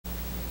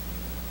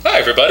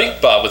everybody,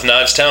 Bob with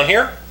Knives Town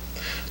here.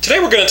 Today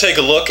we're going to take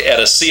a look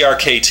at a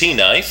CRKT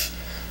knife.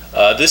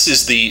 This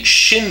is the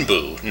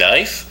Shinbu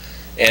knife,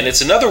 and it's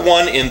another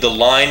one in the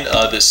line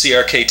that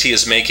CRKT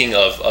is making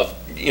of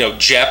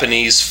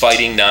Japanese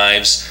fighting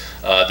knives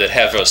that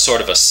have a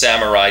sort of a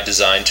samurai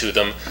design to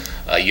them.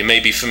 You may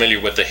be familiar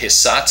with the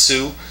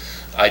Hisatsu.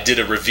 I did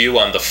a review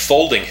on the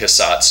folding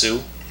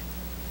Hisatsu.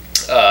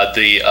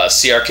 The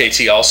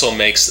CRKT also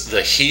makes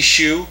the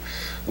Hishu,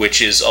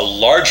 which is a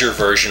larger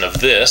version of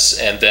this,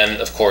 and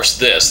then of course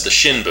this, the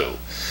Shinbu.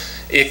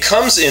 It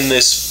comes in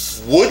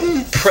this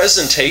wooden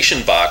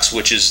presentation box,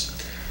 which is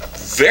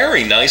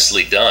very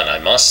nicely done, I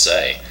must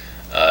say.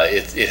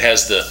 It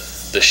has the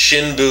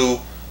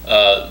Shinbu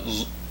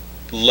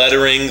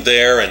lettering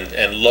there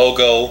and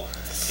logo.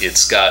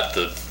 It's got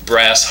the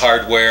brass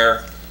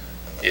hardware.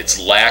 It's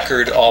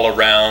lacquered all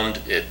around.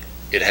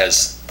 It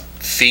has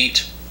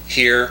feet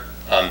here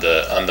on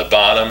the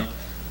bottom.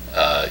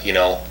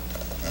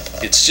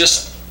 It's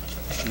just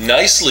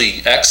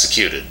nicely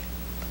executed.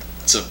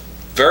 It's a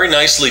very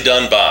nicely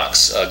done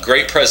box, a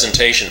great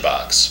presentation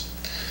box.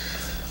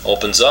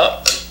 Opens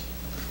up.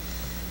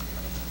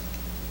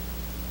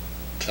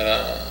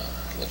 Ta-da!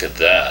 Look at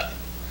that.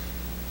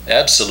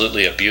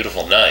 Absolutely a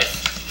beautiful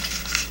knife.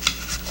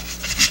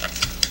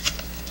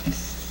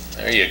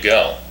 There you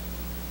go.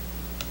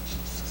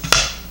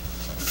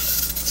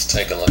 Let's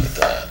take a look at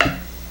that.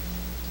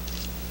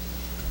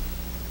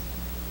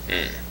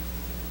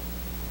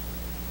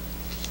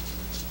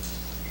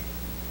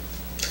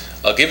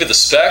 I'll give you the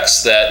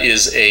specs. That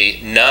is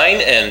a 9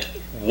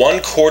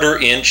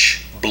 1/4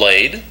 inch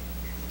blade.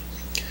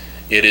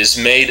 It is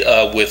made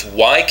with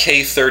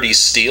YK30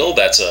 steel.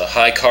 That's a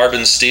high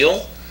carbon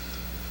steel.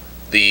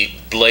 The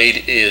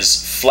blade is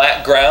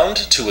flat ground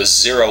to a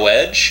 0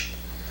 edge.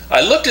 I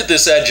looked at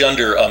this edge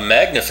under a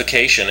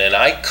magnification and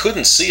I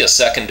couldn't see a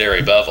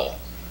secondary bevel.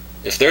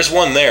 If there's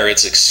one there,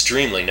 it's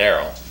extremely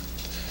narrow.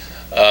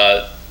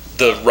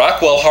 The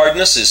Rockwell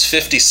hardness is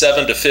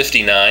 57 to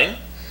 59.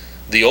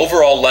 The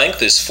overall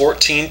length is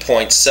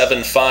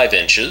 14.75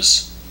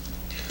 inches.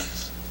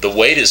 The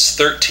weight is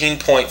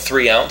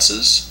 13.3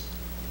 ounces.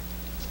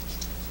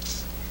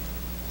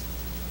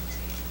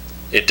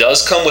 It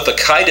does come with a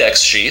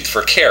Kydex sheath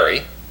for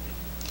carry.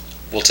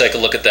 We'll take a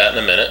look at that in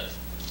a minute.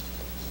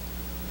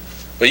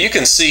 But you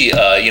can see,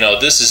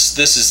 this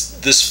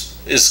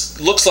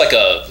looks like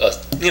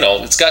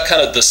it's got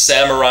kind of the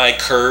samurai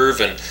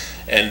curve,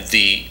 and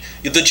the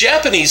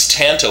Japanese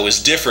tanto is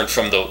different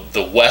from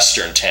the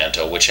Western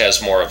tanto, which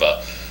has more of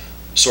a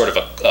sort of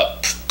a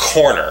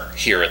corner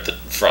here at the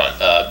front.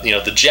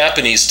 The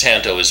Japanese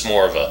tanto is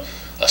more of a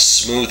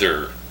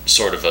smoother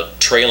sort of a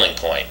trailing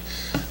point,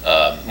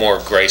 more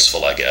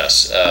graceful, I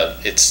guess.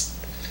 It's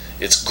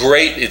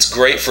great. It's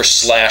great for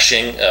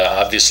slashing.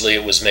 Obviously,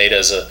 it was made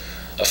as a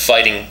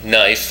fighting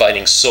knife,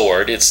 fighting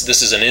sword.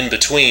 This is an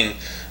in-between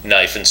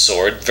knife and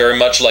sword, very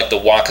much like the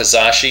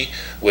wakizashi,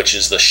 which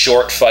is the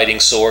short fighting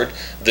sword.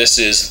 This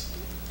is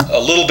a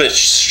little bit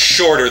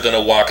shorter than a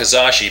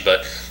wakizashi,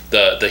 but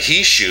the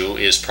hishu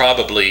is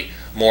probably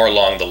more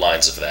along the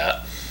lines of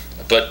that.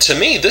 But to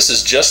me, this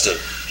is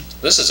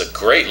a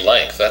great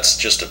length. That's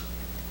just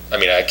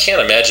I can't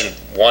imagine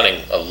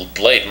wanting a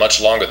blade much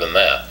longer than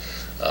that.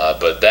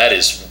 But that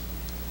is,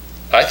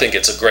 I think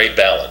it's a great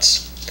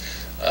balance.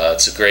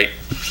 It's a great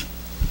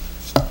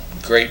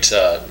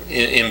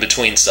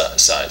in-between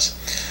size.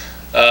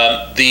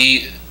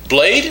 The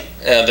blade,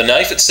 the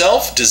knife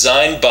itself,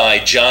 designed by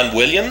James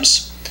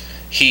Williams,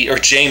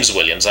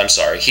 I'm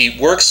sorry. He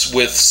works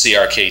with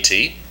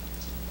CRKT,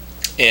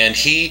 and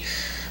he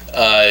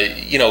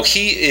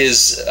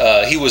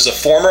was a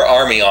former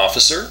Army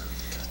officer,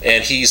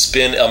 and he's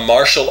been a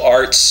martial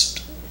arts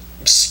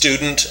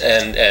student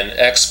and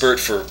expert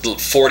for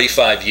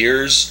 45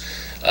 years,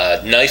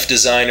 knife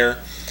designer.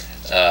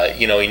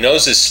 He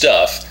knows his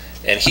stuff,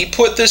 and he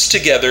put this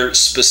together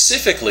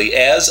specifically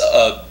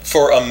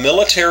for a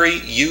military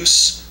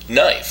use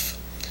knife.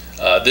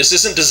 This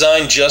isn't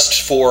designed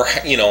just for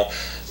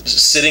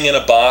sitting in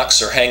a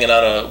box or hanging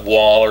on a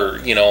wall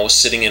or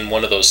sitting in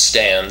one of those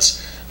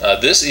stands.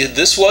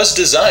 This was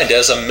designed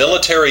as a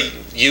military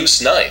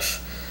use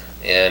knife,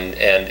 and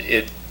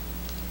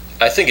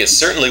I think it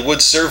certainly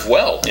would serve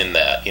well in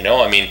that.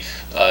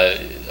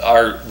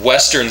 Our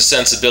Western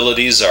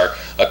sensibilities are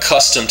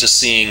accustomed to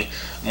seeing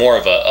more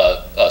of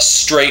a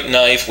straight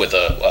knife with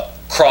a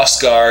cross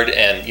guard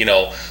and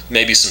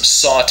maybe some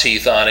saw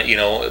teeth on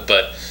it.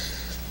 But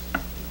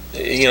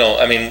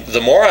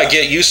the more I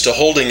get used to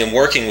holding and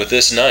working with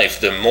this knife,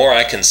 the more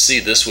I can see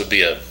this would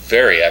be a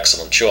very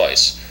excellent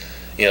choice.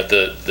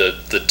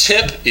 The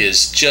tip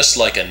is just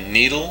like a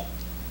needle.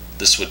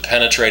 This would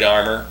penetrate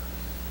armor.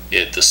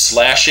 The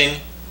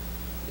slashing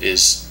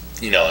is,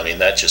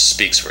 that just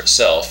speaks for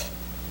itself.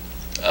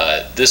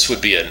 This would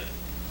be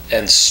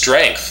and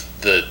strength.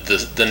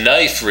 The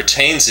knife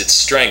retains its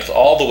strength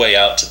all the way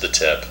out to the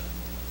tip.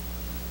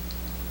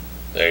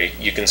 There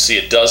you can see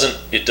it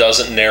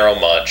doesn't narrow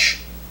much.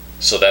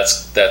 So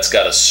that's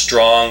got a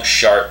strong,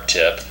 sharp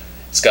tip.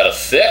 It's got a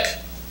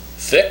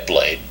thick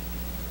blade.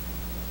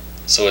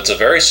 So it's a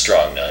very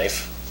strong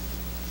knife.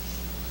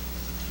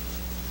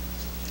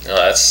 Oh,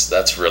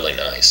 that's really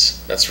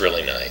nice. That's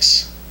really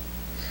nice.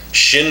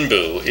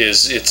 Shinbu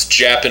it's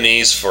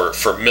Japanese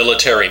for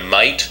military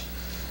might,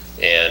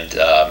 and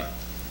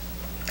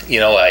you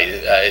know,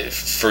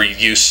 for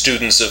you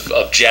students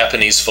of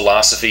Japanese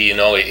philosophy, you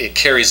know, it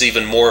carries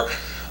even more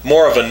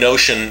of a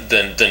notion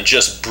than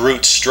just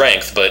brute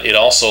strength, but it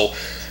also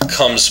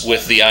comes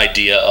with the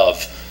idea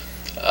of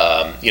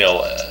you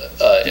know,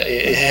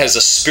 it has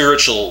a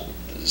spiritual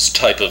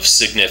type of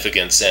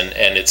significance,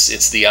 and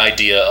it's the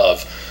idea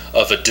of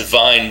a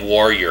divine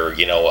warrior,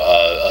 you know,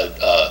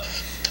 a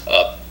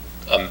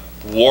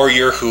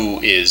warrior who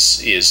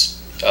is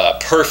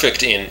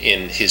perfect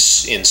in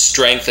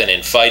strength and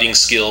in fighting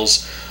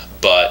skills,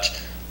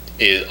 but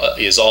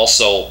is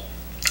also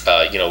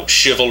you know,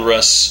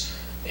 chivalrous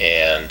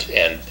and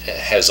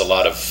has a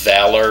lot of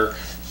valor,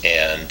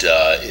 and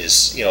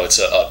is, you know, it's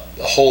a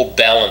whole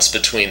balance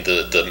between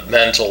the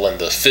mental and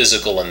the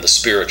physical and the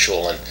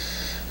spiritual, and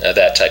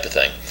that type of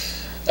thing.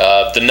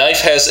 The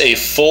knife has a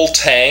full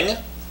tang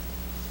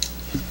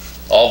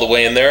all the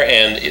way in there,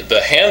 and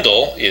the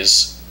handle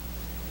is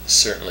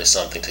certainly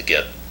something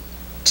to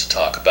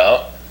talk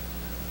about.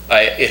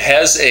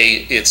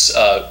 It's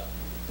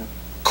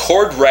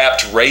cord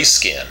wrapped ray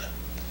skin,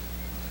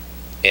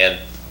 and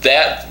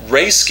that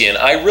ray skin,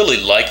 I really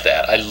like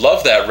that. I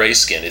love that ray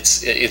skin.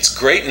 It's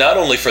great not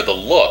only for the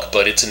look,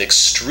 but it's an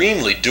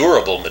extremely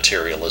durable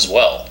material as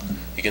well.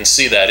 You can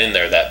see that in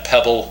there, that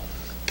pebble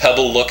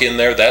look in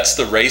there. That's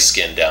the ray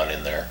skin down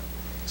in there,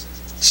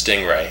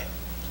 Stingray.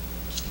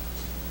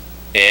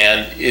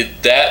 And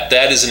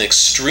that is an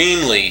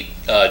extremely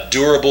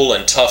durable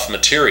and tough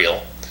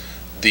material.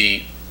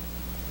 The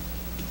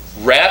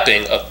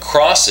wrapping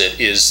across it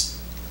is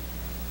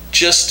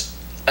just,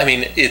 I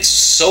mean, it's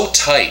so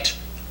tight.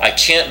 I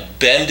can't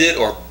bend it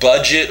or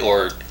budge it,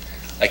 or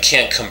I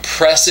can't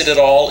compress it at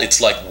all.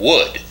 It's like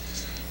wood.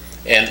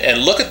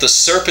 And look at the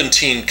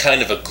serpentine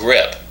kind of a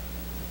grip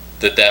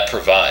that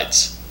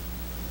provides.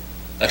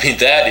 I mean,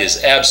 that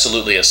is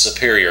absolutely a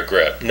superior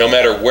grip. No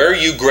matter where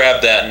you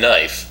grab that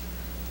knife,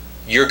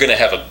 you're going to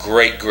have a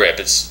great grip.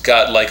 It's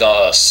got like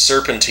a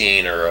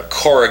serpentine or a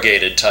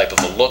corrugated type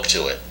of a look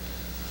to it.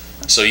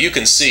 So you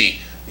can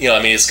see, you know,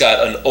 I mean, it's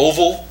got an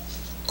oval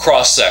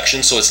cross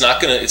section, so it's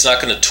not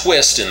gonna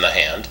twist in the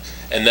hand,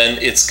 and then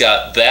it's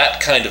got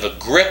that kind of a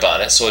grip on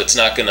it, so it's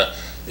not gonna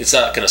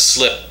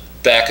slip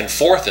back and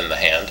forth in the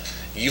hand.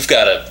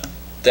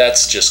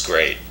 That's just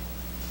great.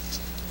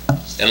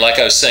 And like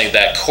I was saying,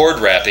 that cord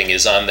wrapping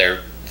is on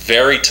there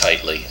very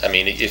tightly. I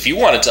mean, if you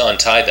wanted to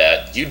untie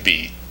that, you'd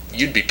be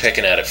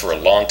picking at it for a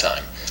long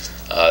time.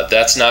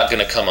 That's not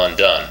going to come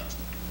undone.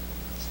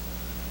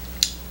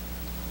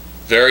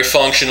 Very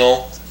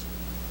functional,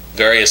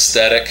 very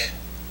aesthetic.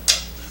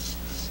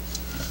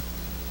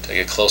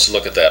 Take a closer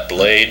look at that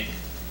blade.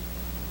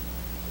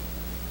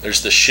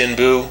 There's the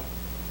Shinbu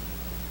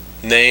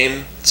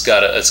name. It's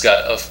got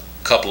a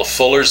couple of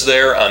fullers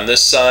there on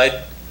this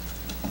side,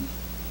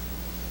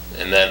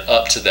 and then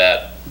up to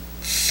that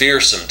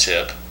fearsome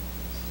tip.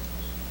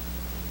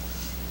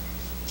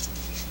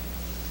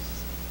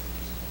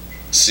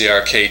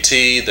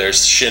 CRKT,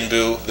 there's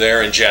Shinbu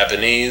there in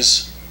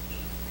Japanese.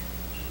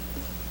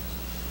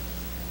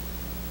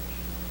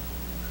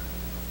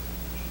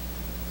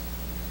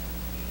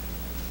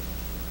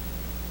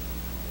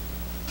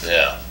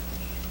 Yeah.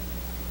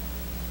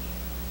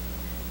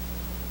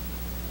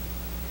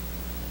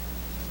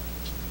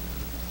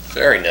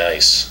 Very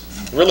nice.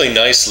 Really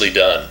nicely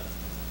done.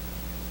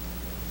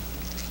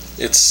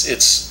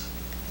 It's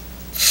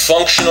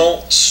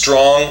functional,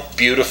 strong,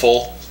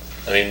 beautiful.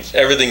 I mean,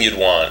 everything you'd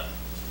want.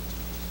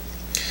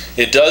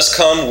 It does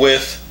come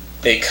with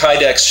a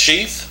Kydex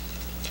sheath,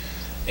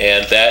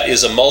 and that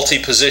is a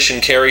multi-position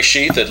carry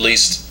sheath. At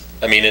least,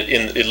 I mean,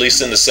 at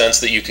least in the sense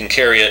that you can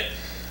carry it.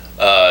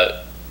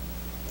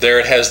 There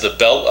it has a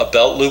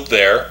belt loop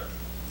there,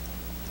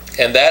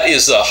 and that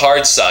is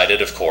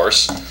hard-sided, of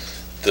course.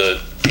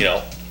 You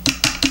know,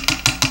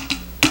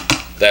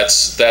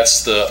 that's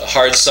the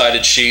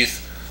hard-sided sheath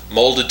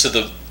molded to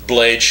the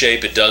blade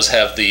shape. It does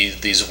have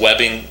these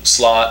webbing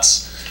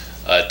slots.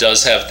 It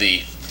does have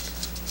the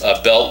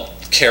belt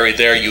carry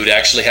there. You would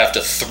actually have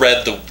to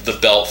thread the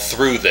belt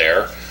through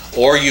there,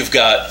 or you've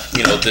got,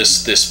 you know,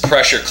 this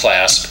pressure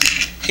clasp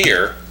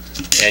here,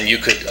 and you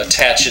could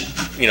attach it,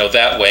 you know,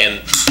 that way,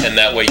 and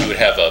that way you would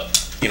have a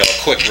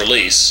quick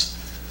release.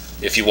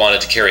 If you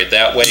wanted to carry it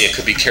that way, it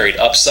could be carried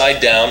upside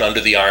down under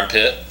the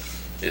armpit.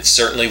 It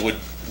certainly would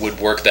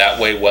work that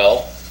way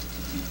well.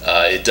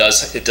 It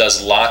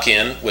does lock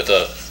in with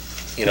a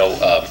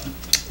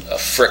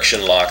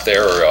friction lock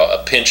there, or a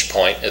pinch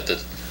point at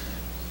the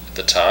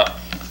top.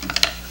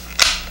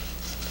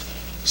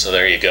 So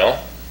there you go.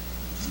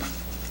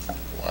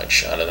 Wide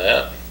shot of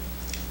that.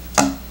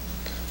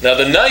 Now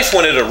the knife,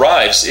 when it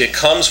arrives, it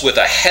comes with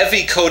a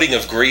heavy coating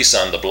of grease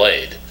on the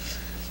blade,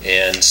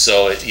 and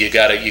so you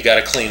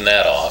gotta clean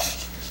that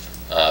off.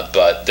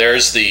 But there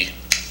it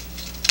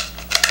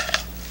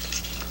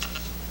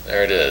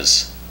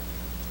is.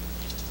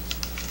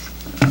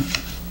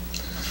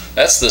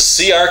 That's the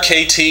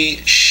CRKT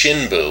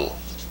Shinbu.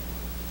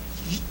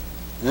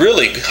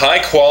 Really high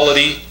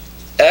quality,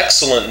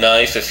 excellent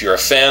knife. If you're a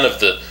fan of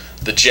the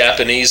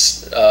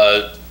Japanese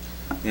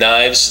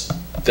knives,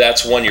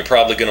 that's one you're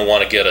probably going to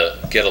want to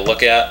get a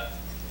look at.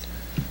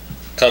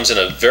 Comes in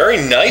a very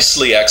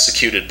nicely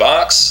executed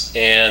box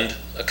and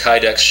a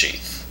Kydex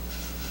sheath.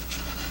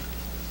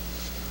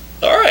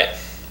 All right.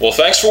 Well,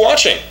 thanks for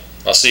watching.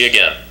 I'll see you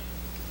again.